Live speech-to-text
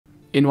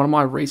In one of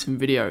my recent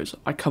videos,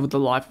 I covered the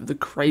life of the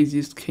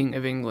craziest king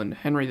of England,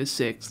 Henry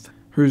VI,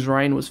 whose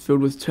reign was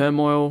filled with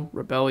turmoil,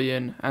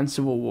 rebellion, and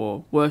civil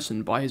war,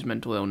 worsened by his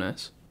mental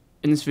illness.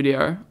 In this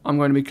video, I'm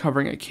going to be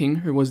covering a king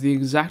who was the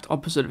exact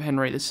opposite of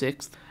Henry VI,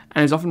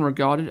 and is often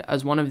regarded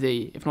as one of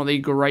the, if not the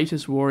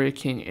greatest warrior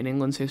king in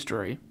England's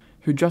history,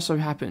 who just so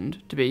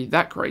happened to be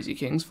that crazy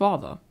king's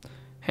father,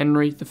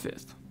 Henry V.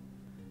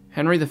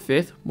 Henry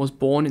V was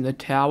born in the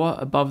tower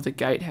above the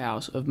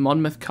gatehouse of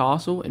Monmouth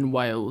Castle in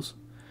Wales,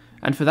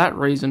 and for that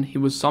reason he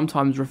was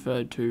sometimes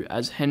referred to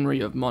as Henry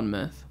of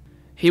Monmouth.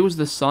 He was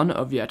the son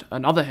of yet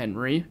another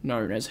Henry,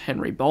 known as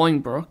Henry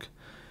Bolingbroke,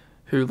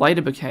 who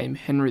later became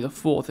Henry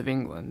IV of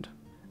England.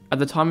 At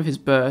the time of his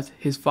birth,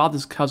 his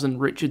father's cousin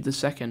Richard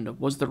II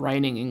was the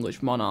reigning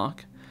English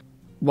monarch,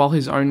 while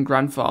his own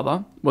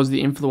grandfather was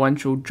the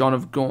influential John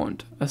of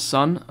Gaunt, a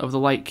son of the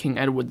late King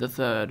Edward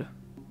III.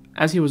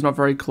 As he was not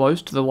very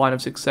close to the line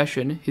of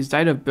succession, his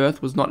date of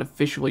birth was not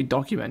officially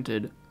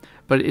documented,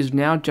 but it is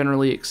now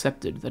generally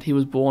accepted that he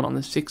was born on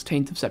the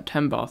 16th of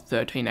September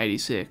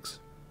 1386.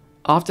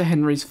 After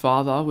Henry's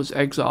father was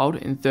exiled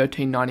in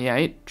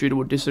 1398 due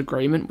to a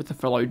disagreement with a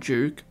fellow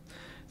duke,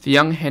 the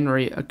young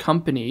Henry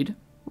accompanied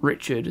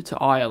Richard to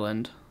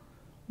Ireland.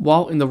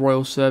 While in the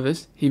royal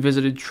service, he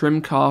visited Trim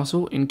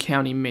Castle in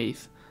County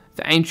Meath,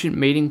 the ancient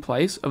meeting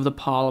place of the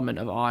Parliament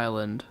of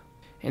Ireland.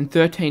 In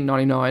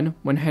 1399,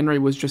 when Henry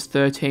was just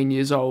 13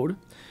 years old,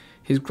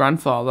 his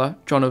grandfather,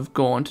 John of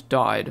Gaunt,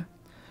 died,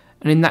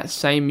 and in that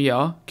same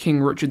year,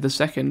 King Richard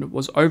II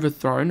was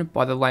overthrown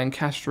by the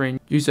Lancastrian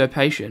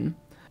usurpation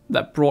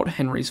that brought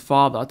Henry's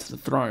father to the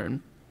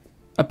throne.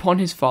 Upon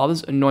his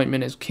father's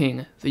anointment as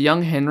king, the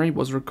young Henry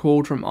was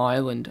recalled from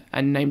Ireland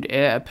and named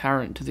heir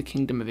apparent to the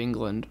Kingdom of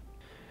England.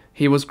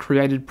 He was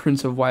created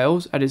Prince of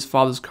Wales at his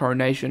father's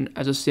coronation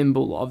as a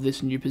symbol of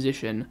this new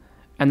position,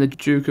 and the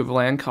Duke of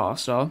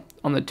Lancaster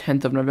on the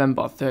 10th of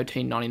November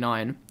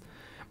 1399,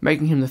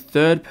 making him the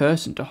third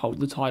person to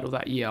hold the title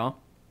that year.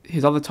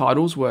 His other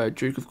titles were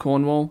Duke of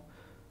Cornwall,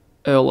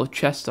 Earl of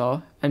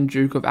Chester, and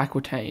Duke of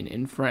Aquitaine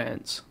in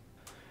France.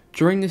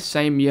 During this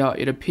same year,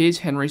 it appears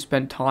Henry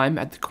spent time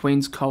at the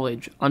Queen's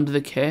College under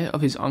the care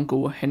of his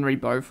uncle Henry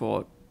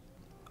Beaufort.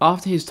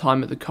 After his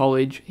time at the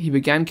college, he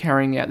began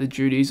carrying out the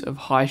duties of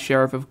High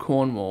Sheriff of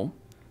Cornwall.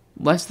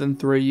 Less than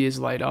 3 years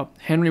later,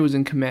 Henry was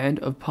in command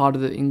of part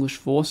of the English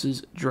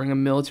forces during a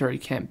military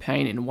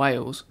campaign in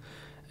Wales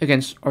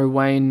against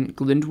Owain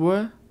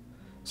Glyndwr.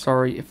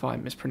 Sorry if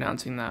I'm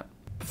mispronouncing that.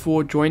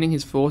 Before joining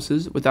his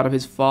forces with that of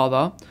his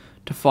father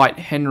to fight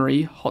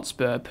Henry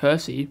Hotspur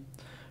Percy,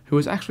 who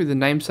was actually the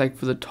namesake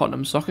for the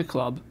Tottenham Soccer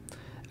Club,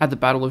 at the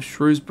Battle of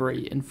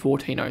Shrewsbury in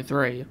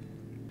 1403.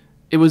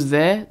 It was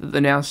there that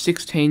the now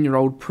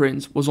 16-year-old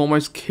prince was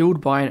almost killed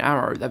by an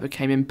arrow that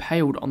became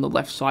impaled on the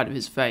left side of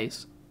his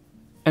face.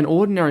 An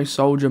ordinary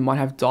soldier might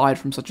have died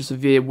from such a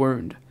severe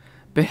wound,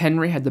 but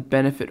Henry had the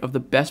benefit of the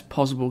best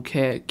possible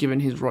care given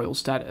his royal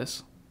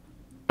status.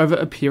 Over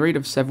a period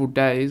of several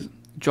days,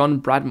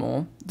 John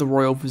Bradmore, the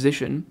royal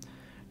physician,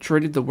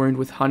 treated the wound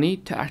with honey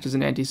to act as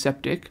an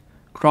antiseptic,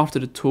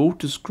 crafted a tool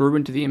to screw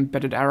into the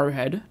embedded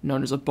arrowhead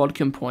known as a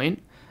bodkin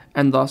point,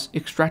 and thus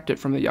extract it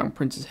from the young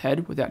prince's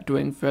head without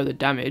doing further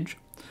damage,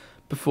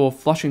 before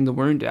flushing the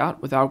wound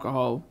out with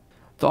alcohol.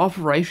 The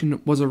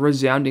operation was a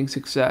resounding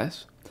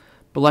success,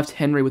 but left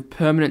Henry with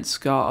permanent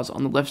scars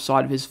on the left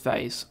side of his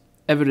face,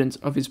 evidence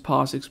of his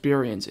past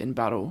experience in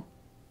battle.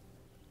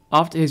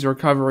 After his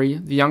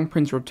recovery, the young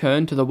prince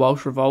returned to the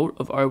Welsh revolt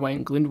of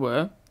Owain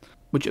Glyndwr,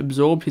 which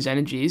absorbed his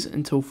energies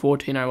until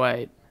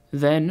 1408.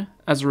 Then,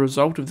 as a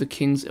result of the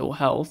king's ill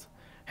health,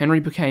 Henry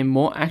became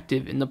more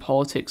active in the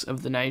politics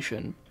of the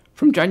nation.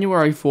 From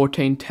January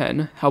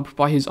 1410, helped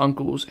by his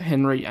uncles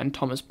Henry and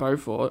Thomas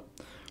Beaufort,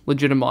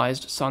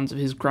 legitimised sons of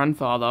his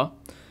grandfather,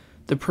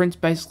 the prince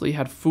basically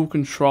had full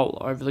control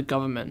over the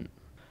government.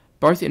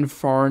 Both in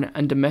foreign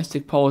and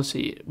domestic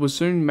policy, it was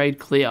soon made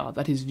clear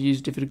that his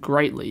views differed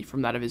greatly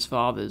from that of his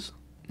father's.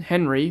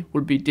 Henry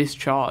would be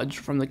discharged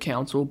from the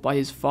council by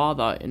his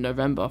father in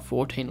November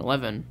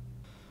 1411.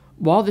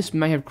 While this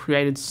may have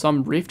created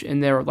some rift in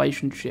their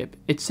relationship,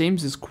 it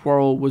seems this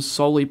quarrel was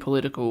solely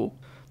political.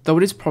 Though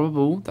it is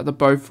probable that the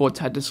Beauforts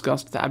had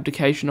discussed the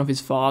abdication of his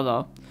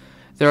father,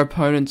 their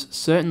opponents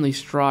certainly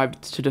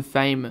strived to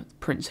defame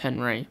Prince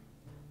Henry.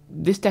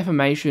 This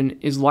defamation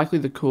is likely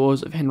the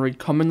cause of Henry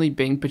commonly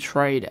being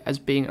portrayed as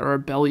being a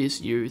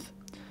rebellious youth,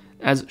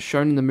 as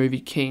shown in the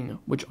movie King,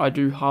 which I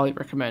do highly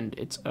recommend.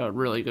 It's a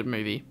really good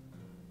movie.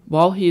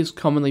 While he is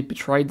commonly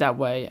portrayed that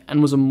way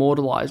and was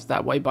immortalised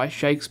that way by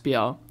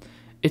Shakespeare,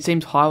 it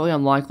seems highly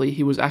unlikely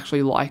he was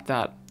actually like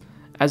that,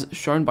 as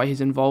shown by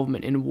his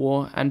involvement in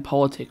war and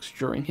politics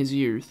during his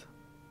youth.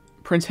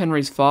 Prince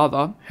Henry's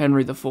father,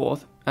 Henry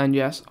IV, and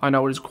yes, I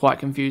know it is quite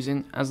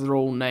confusing as they're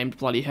all named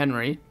Bloody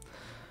Henry,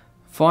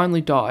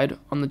 finally died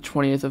on the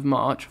 20th of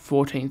March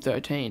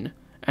 1413,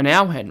 and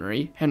our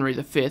Henry, Henry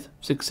V,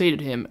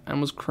 succeeded him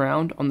and was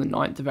crowned on the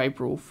 9th of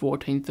April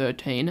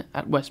 1413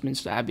 at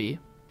Westminster Abbey.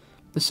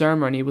 The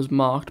ceremony was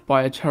marked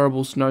by a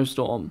terrible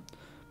snowstorm,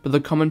 but the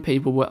common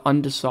people were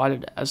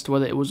undecided as to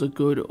whether it was a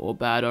good or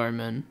bad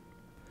omen.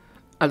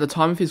 At the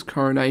time of his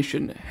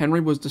coronation, Henry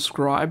was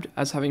described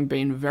as having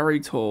been very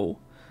tall,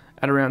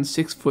 at around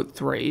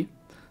 6'3",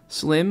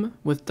 slim,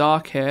 with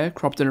dark hair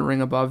cropped in a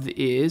ring above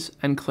the ears,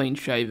 and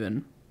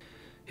clean-shaven.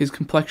 His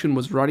complexion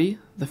was ruddy,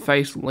 the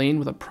face lean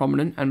with a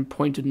prominent and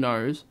pointed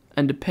nose,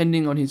 and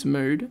depending on his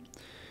mood,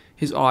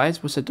 his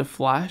eyes were said to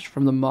flash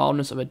from the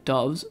mildness of a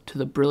dove's to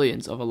the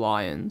brilliance of a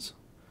lion's.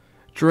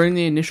 During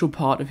the initial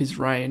part of his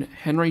reign,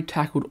 Henry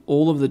tackled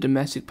all of the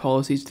domestic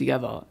policies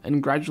together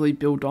and gradually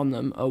built on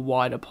them a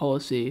wider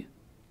policy.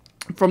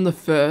 From the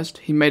first,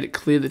 he made it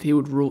clear that he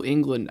would rule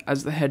England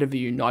as the head of a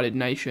united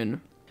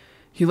nation.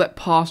 He let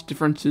past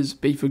differences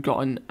be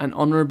forgotten and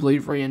honourably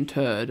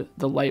reinterred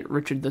the late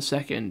Richard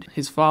II,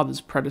 his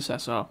father's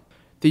predecessor.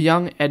 The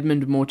young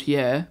Edmund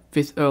Mortier,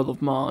 5th Earl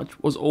of March,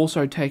 was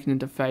also taken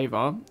into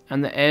favour,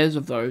 and the heirs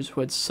of those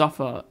who had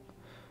suffered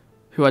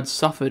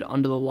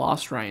under the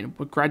last reign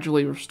were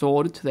gradually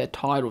restored to their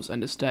titles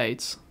and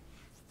estates.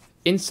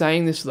 In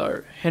saying this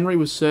though, Henry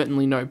was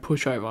certainly no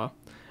pushover,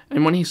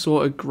 and when he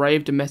saw a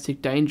grave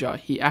domestic danger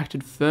he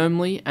acted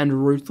firmly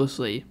and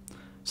ruthlessly,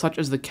 such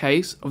as the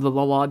case of the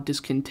Lollard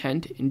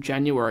discontent in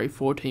January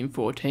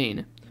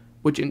 1414,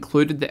 which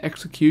included the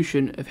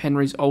execution of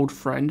Henry's old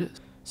friend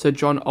Sir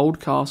John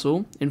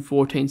Oldcastle in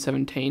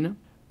 1417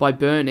 by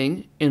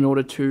burning in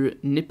order to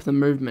nip the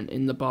movement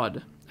in the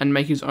bud and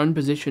make his own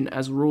position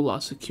as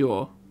ruler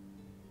secure.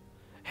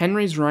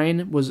 Henry's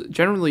reign was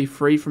generally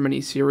free from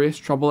any serious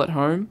trouble at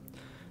home,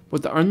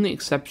 with the only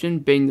exception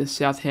being the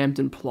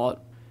Southampton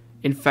plot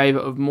in favour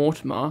of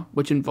Mortimer,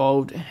 which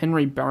involved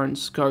Henry Baron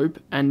Scope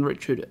and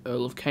Richard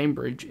Earl of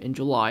Cambridge in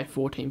July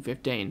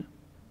 1415.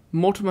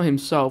 Mortimer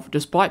himself,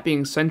 despite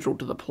being central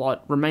to the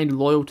plot, remained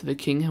loyal to the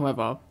king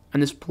however,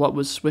 and this plot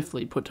was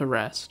swiftly put to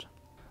rest.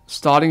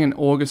 Starting in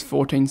August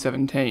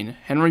 1417,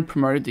 Henry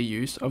promoted the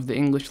use of the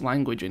English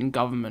language in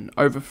government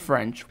over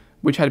French,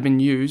 which had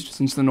been used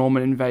since the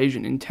Norman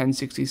invasion in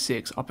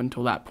 1066 up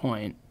until that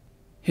point.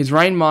 His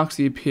reign marks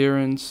the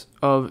appearance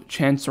of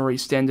Chancery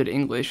Standard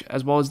English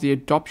as well as the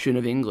adoption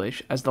of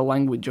English as the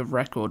language of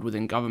record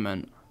within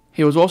government.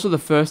 He was also the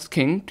first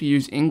king to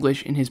use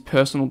English in his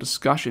personal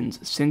discussions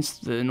since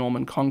the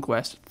Norman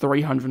conquest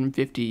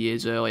 350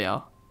 years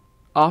earlier.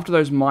 After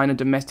those minor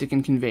domestic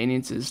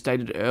inconveniences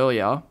stated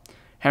earlier,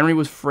 Henry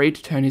was free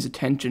to turn his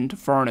attention to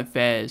foreign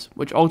affairs,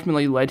 which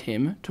ultimately led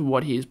him to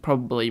what he is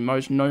probably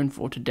most known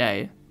for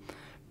today,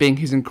 being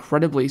his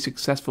incredibly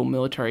successful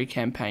military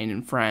campaign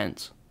in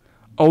France.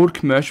 Old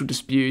commercial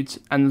disputes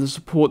and the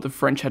support the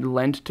French had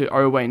lent to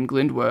Owain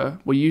Glyndwr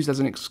were used as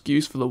an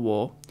excuse for the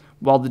war,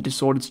 while the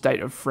disordered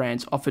state of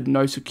France offered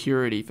no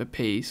security for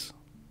peace.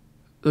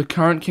 The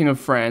current King of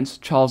France,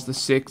 Charles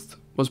VI,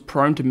 was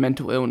prone to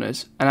mental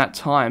illness and at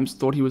times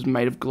thought he was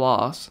made of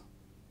glass.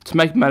 To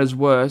make matters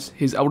worse,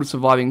 his eldest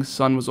surviving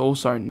son was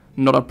also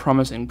not a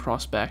promising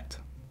prospect.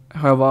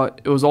 However,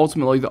 it was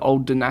ultimately the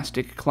old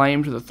dynastic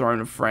claim to the throne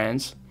of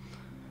France,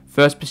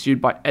 first pursued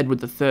by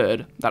Edward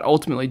III, that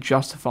ultimately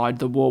justified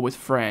the war with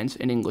France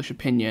in English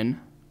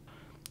opinion.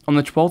 On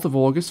the 12th of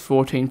August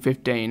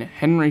 1415,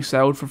 Henry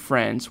sailed for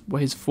France,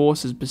 where his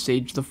forces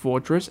besieged the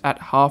fortress at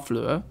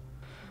Harfleur,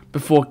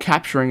 before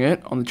capturing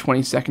it on the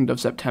 22nd of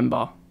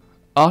September.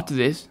 After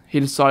this, he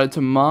decided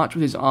to march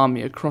with his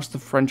army across the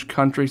French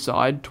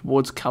countryside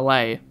towards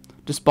Calais,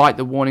 despite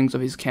the warnings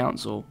of his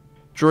council.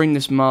 During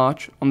this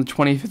march, on the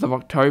 25th of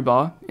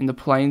October, in the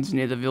plains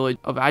near the village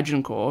of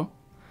Agincourt,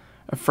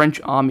 a French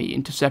army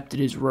intercepted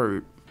his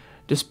route.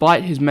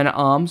 Despite his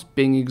men-at-arms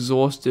being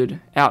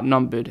exhausted,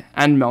 outnumbered,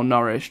 and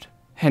malnourished,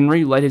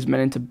 Henry led his men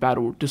into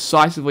battle,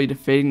 decisively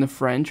defeating the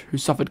French, who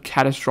suffered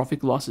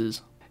catastrophic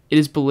losses. It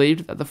is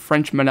believed that the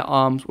French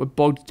men-at-arms were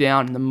bogged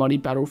down in the muddy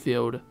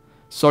battlefield,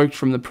 soaked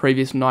from the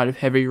previous night of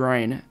heavy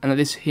rain, and that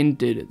this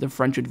hindered the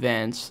French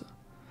advance,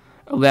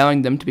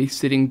 allowing them to be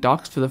sitting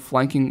ducks for the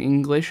flanking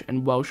English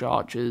and Welsh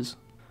archers.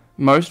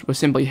 Most were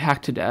simply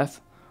hacked to death,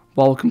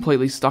 while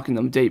completely stuck in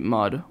the deep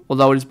mud,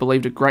 although it is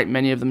believed a great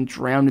many of them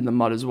drowned in the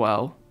mud as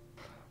well.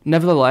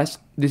 Nevertheless,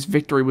 this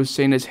victory was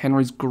seen as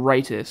Henry's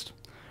greatest,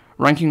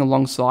 ranking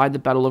alongside the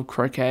Battle of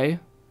Crequi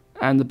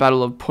and the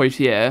Battle of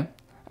Poitiers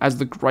as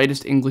the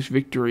greatest English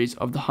victories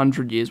of the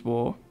 100 Years'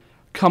 War.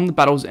 Come the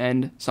battle's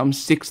end, some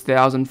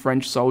 6,000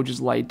 French soldiers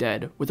lay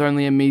dead, with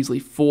only a measly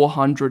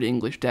 400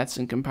 English deaths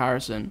in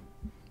comparison.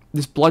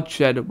 This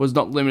bloodshed was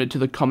not limited to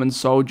the common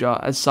soldier,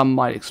 as some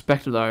might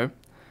expect though.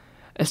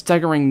 A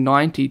staggering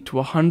 90 to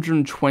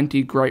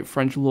 120 great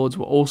French lords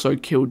were also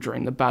killed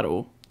during the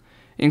battle,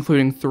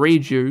 including 3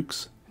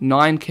 dukes,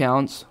 9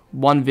 counts,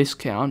 1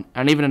 viscount,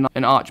 and even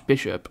an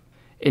archbishop.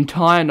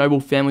 Entire noble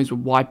families were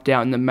wiped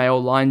out in the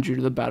male line due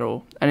to the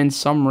battle, and in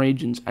some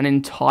regions, an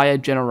entire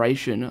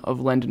generation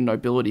of landed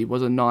nobility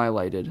was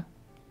annihilated.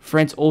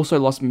 France also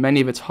lost many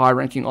of its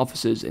high-ranking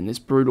officers in this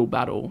brutal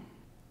battle.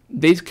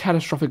 These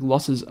catastrophic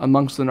losses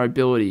amongst the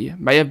nobility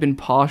may have been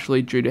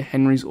partially due to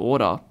Henry's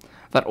order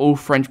that all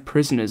French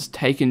prisoners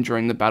taken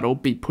during the battle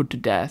be put to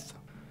death.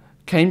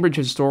 Cambridge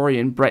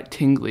historian Brett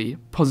Tingley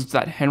posits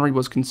that Henry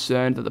was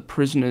concerned that the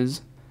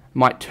prisoners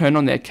might turn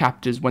on their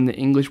captors when the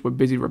English were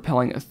busy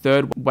repelling a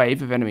third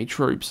wave of enemy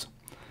troops,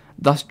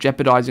 thus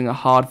jeopardizing a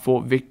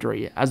hard-fought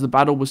victory as the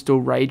battle was still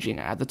raging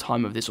at the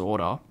time of this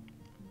order.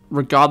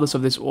 Regardless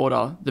of this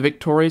order, the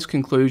victorious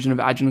conclusion of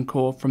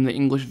Agincourt from the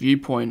English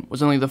viewpoint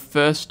was only the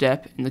first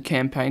step in the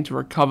campaign to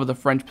recover the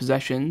French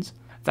possessions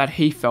that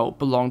he felt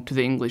belonged to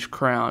the English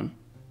crown.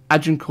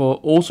 Agincourt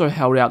also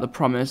held out the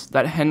promise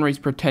that Henry's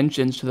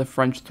pretensions to the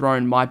French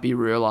throne might be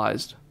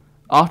realised.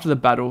 After the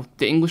battle,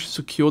 the English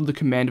secured the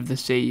command of the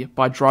sea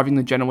by driving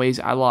the Genoese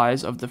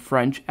allies of the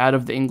French out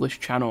of the English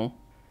Channel.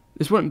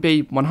 This wouldn't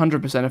be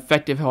 100%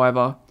 effective,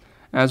 however,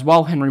 as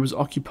while Henry was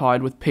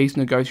occupied with peace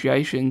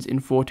negotiations in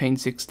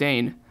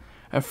 1416,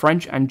 a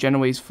French and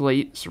Genoese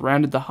fleet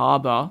surrounded the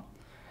harbour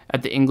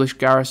at the English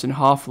garrison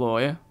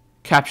Harfleur,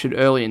 captured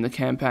early in the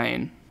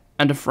campaign,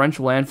 and a French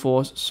land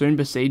force soon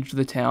besieged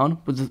the town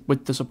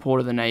with the support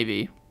of the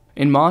navy.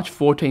 In March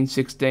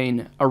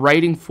 1416, a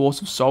raiding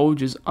force of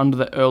soldiers under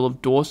the Earl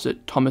of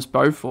Dorset, Thomas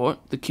Beaufort,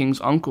 the king's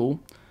uncle,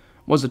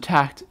 was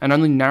attacked and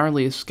only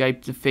narrowly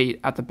escaped defeat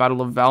at the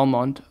Battle of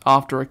Valmont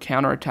after a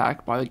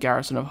counterattack by the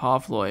garrison of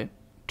Harfleur.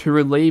 To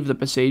relieve the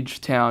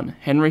besieged town,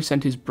 Henry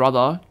sent his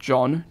brother,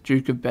 John,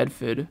 Duke of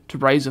Bedford, to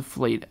raise a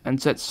fleet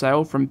and set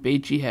sail from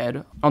Beachy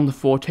Head on the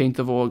 14th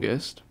of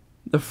August.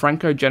 The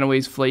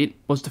Franco-Genoese fleet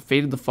was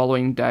defeated the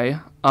following day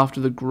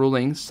after the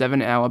grueling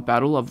 7-hour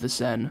Battle of the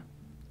Seine.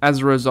 As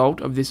a result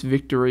of this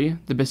victory,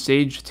 the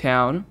besieged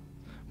town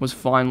was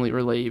finally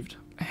relieved.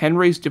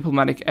 Henry's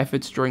diplomatic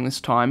efforts during this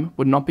time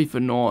would not be for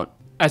naught,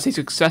 as he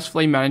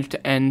successfully managed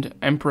to end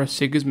Emperor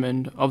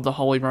Sigismund of the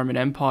Holy Roman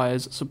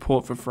Empire's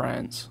support for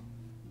France.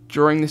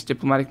 During this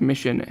diplomatic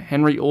mission,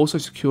 Henry also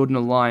secured an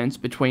alliance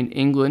between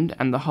England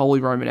and the Holy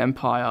Roman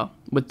Empire,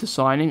 with the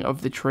signing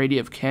of the Treaty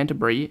of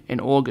Canterbury in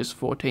August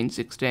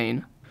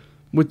 1416.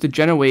 With the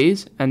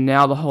Genoese, and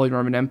now the Holy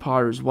Roman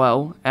Empire as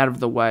well, out of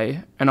the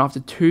way, and after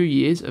 2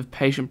 years of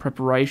patient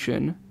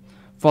preparation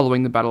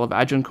following the Battle of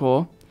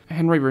Agincourt,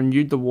 Henry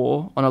renewed the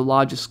war on a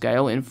larger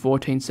scale in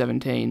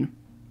 1417.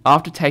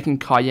 After taking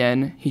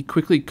Cayenne, he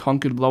quickly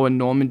conquered Lower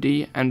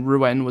Normandy, and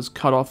Rouen was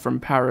cut off from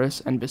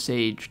Paris and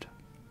besieged.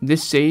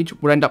 This siege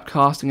would end up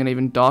casting an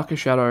even darker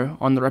shadow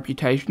on the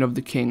reputation of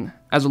the king,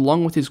 as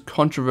along with his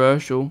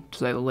controversial, to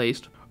say the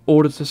least,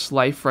 order to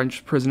slay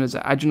French prisoners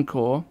at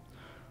Agincourt,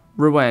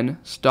 Rouen,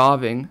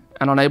 starving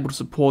and unable to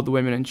support the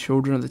women and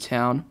children of the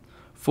town,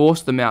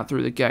 forced them out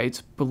through the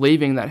gates,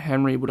 believing that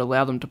Henry would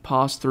allow them to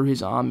pass through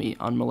his army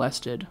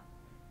unmolested.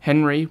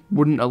 Henry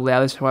wouldn't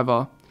allow this,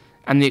 however,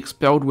 and the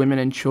expelled women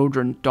and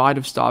children died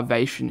of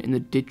starvation in the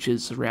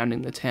ditches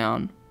surrounding the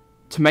town.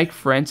 To make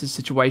France's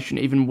situation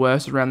even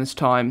worse around this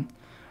time,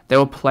 they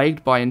were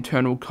plagued by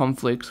internal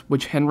conflicts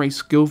which Henry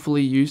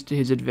skillfully used to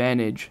his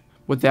advantage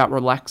without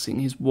relaxing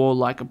his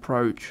warlike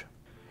approach.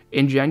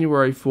 In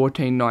January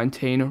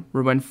 1419,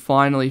 Rouen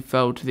finally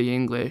fell to the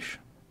English.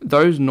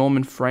 Those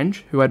Norman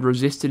French who had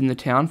resisted in the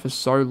town for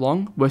so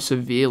long were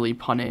severely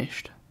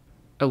punished.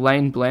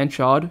 Elaine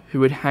Blanchard,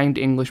 who had hanged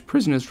English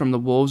prisoners from the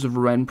walls of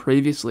Rouen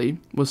previously,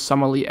 was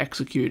summarily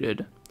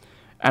executed,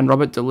 and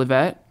Robert de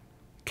Livet,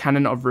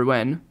 Canon of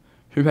Rouen,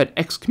 who had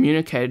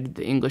excommunicated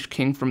the English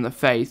king from the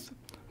faith,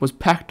 was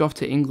packed off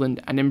to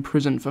England and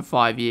imprisoned for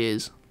 5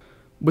 years.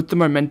 With the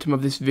momentum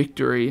of this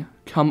victory,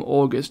 come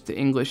August the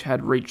English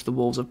had reached the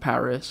walls of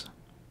Paris.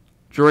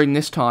 During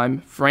this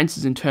time,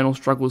 France's internal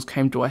struggles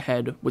came to a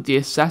head with the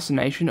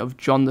assassination of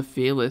John the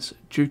Fearless,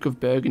 Duke of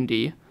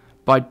Burgundy,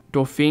 by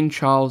Dauphin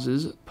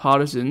Charles's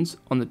partisans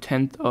on the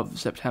 10th of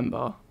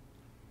September.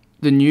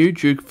 The new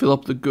Duke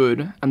Philip the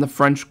Good and the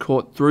French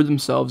court threw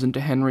themselves into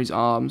Henry's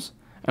arms,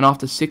 and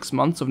after 6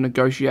 months of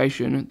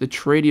negotiation, the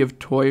Treaty of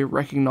Troyes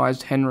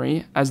recognised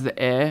Henry as the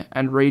heir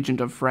and regent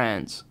of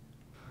France.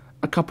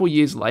 A couple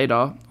years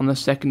later, on the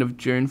 2nd of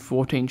June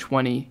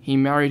 1420, he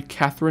married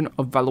Catherine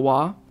of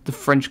Valois, the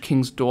French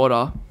king's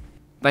daughter.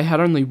 They had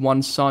only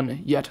one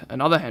son, yet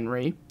another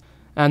Henry,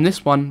 and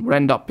this one would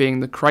end up being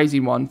the crazy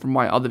one from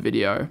my other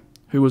video,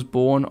 who was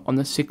born on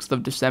the 6th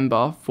of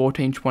December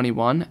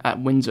 1421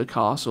 at Windsor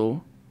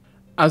Castle.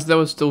 As there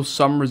was still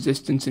some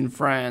resistance in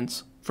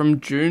France,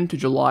 from June to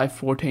July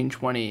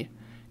 1420,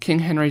 King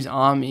Henry's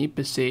army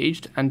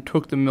besieged and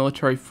took the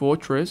military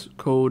fortress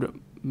called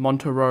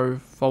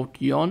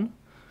Montereau-Fault-Yonne,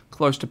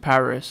 close to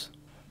Paris.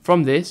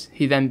 From this,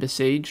 he then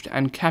besieged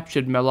and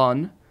captured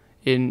Melun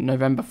in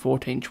November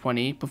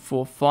 1420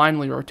 before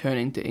finally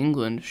returning to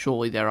England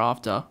shortly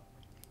thereafter.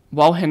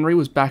 While Henry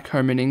was back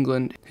home in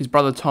England, his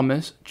brother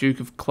Thomas,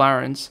 Duke of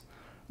Clarence,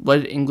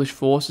 led English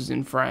forces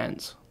in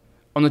France.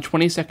 On the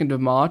 22nd of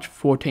March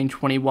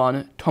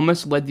 1421,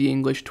 Thomas led the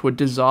English to a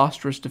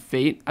disastrous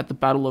defeat at the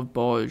Battle of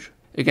Bourges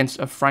against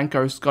a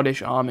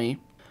Franco-Scottish army.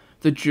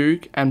 The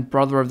Duke and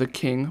brother of the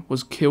king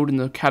was killed in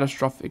the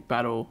catastrophic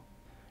battle.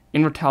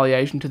 In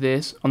retaliation to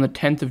this, on the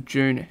 10th of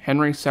June,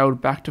 Henry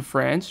sailed back to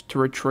France to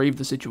retrieve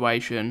the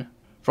situation.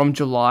 From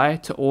July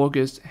to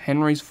August,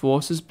 Henry's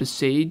forces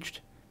besieged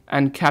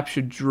and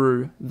captured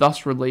Dreux,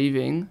 thus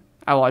relieving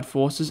Allied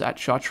forces at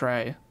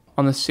Chartres.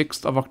 On the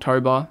 6th of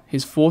October,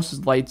 his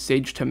forces laid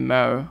siege to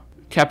Meaux,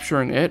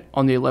 capturing it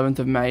on the 11th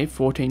of May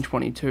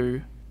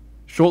 1422.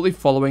 Shortly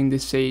following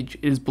this siege,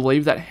 it is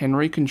believed that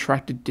Henry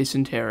contracted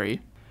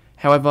dysentery.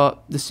 However,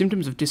 the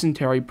symptoms of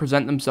dysentery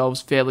present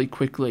themselves fairly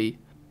quickly,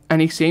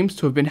 and he seems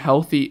to have been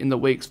healthy in the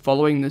weeks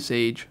following the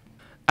siege.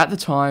 At the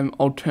time,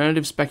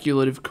 alternative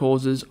speculative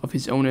causes of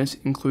his illness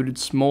included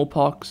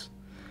smallpox,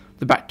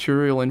 the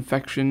bacterial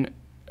infection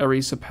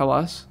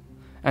erysipelas,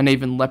 and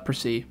even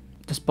leprosy.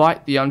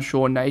 Despite the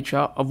unsure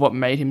nature of what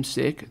made him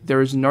sick,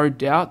 there is no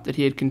doubt that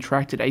he had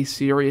contracted a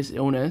serious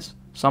illness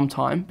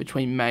sometime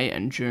between May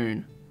and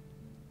June.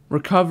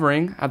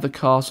 Recovering at the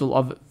castle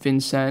of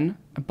Vincennes,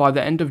 by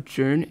the end of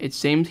June it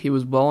seemed he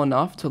was well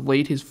enough to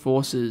lead his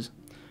forces,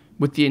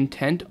 with the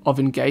intent of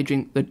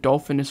engaging the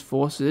Dauphinist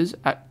forces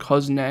at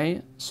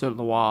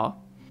Cosnay-sur-Loire.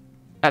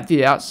 At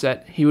the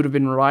outset, he would have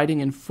been riding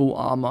in full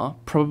armour,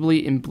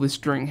 probably in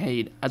blistering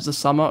heat, as the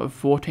summer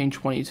of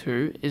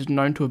 1422 is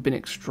known to have been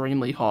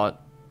extremely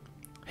hot.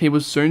 He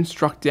was soon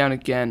struck down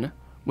again,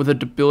 with a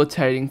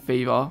debilitating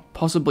fever,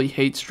 possibly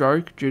heat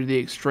stroke due to the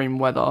extreme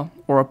weather,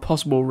 or a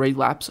possible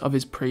relapse of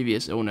his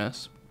previous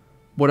illness.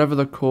 Whatever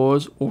the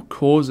cause or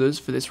causes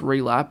for this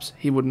relapse,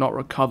 he would not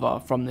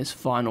recover from this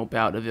final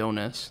bout of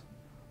illness.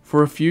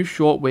 For a few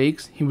short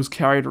weeks, he was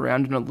carried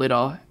around in a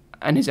litter,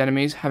 and his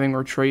enemies having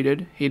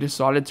retreated, he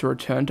decided to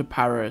return to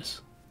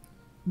Paris.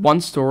 One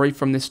story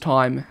from this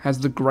time has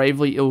the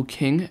gravely ill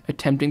king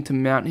attempting to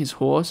mount his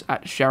horse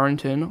at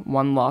Charenton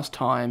one last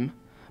time,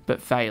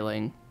 but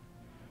failing.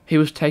 He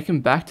was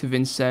taken back to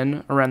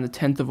Vincennes around the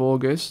 10th of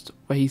August,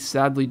 where he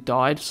sadly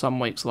died some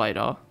weeks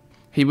later.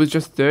 He was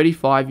just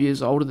 35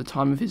 years old at the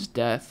time of his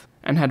death,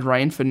 and had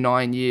reigned for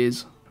 9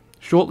 years.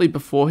 Shortly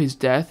before his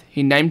death,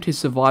 he named his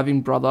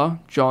surviving brother,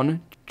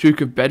 John,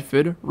 Duke of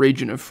Bedford,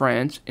 Regent of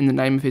France, in the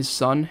name of his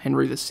son,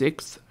 Henry VI,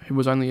 who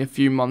was only a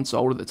few months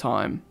old at the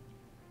time.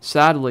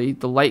 Sadly,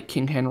 the late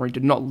King Henry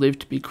did not live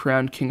to be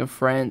crowned King of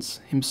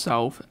France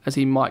himself, as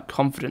he might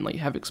confidently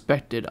have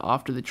expected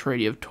after the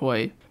Treaty of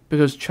Troyes,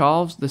 because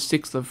Charles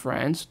VI of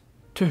France,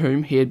 to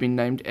whom he had been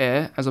named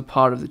heir as a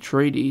part of the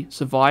treaty,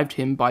 survived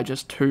him by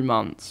just 2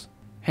 months.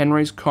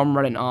 Henry's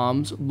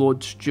comrade-in-arms,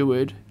 Lord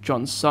Steward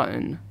John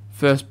Sutton,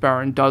 1st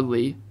Baron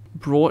Dudley,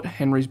 brought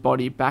Henry's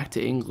body back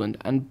to England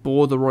and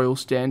bore the royal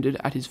standard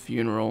at his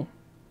funeral.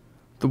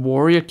 The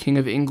warrior King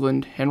of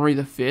England, Henry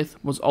V,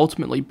 was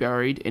ultimately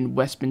buried in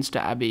Westminster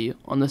Abbey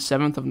on the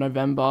 7th of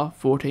November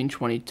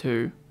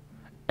 1422.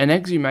 An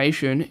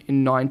exhumation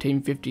in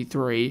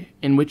 1953,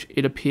 in which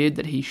it appeared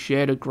that he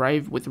shared a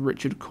grave with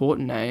Richard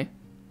Courtenay,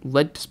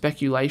 led to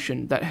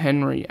speculation that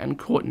Henry and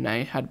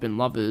Courtenay had been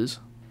lovers.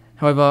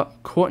 However,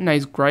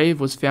 Courtenay's grave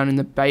was found in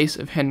the base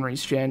of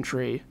Henry's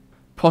chantry,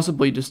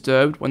 possibly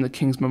disturbed when the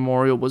king's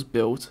memorial was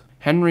built.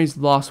 Henry's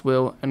last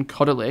will and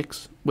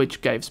codicils, which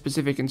gave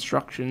specific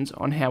instructions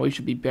on how he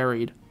should be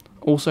buried,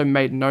 also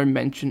made no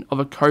mention of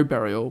a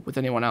co-burial with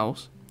anyone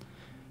else,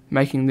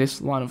 making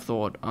this line of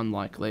thought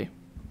unlikely.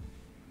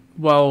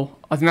 Well,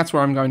 I think that's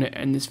where I'm going to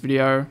end this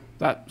video.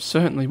 That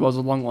certainly was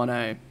a long one,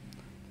 eh?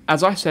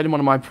 As I said in one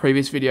of my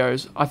previous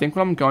videos, I think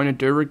what I'm going to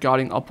do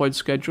regarding upload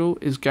schedule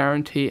is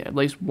guarantee at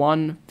least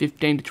one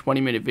 15 to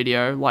 20 minute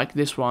video like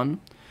this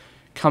one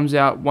comes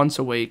out once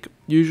a week,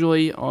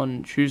 usually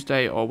on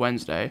Tuesday or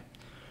Wednesday,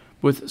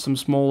 with some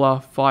smaller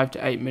 5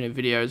 to 8 minute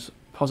videos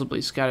possibly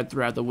scattered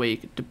throughout the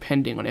week,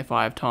 depending on if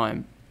I have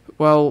time.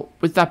 Well,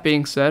 with that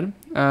being said,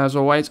 as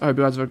always, I hope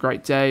you guys have a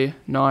great day,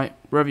 night,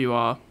 wherever you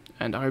are,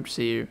 and I hope to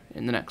see you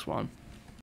in the next one.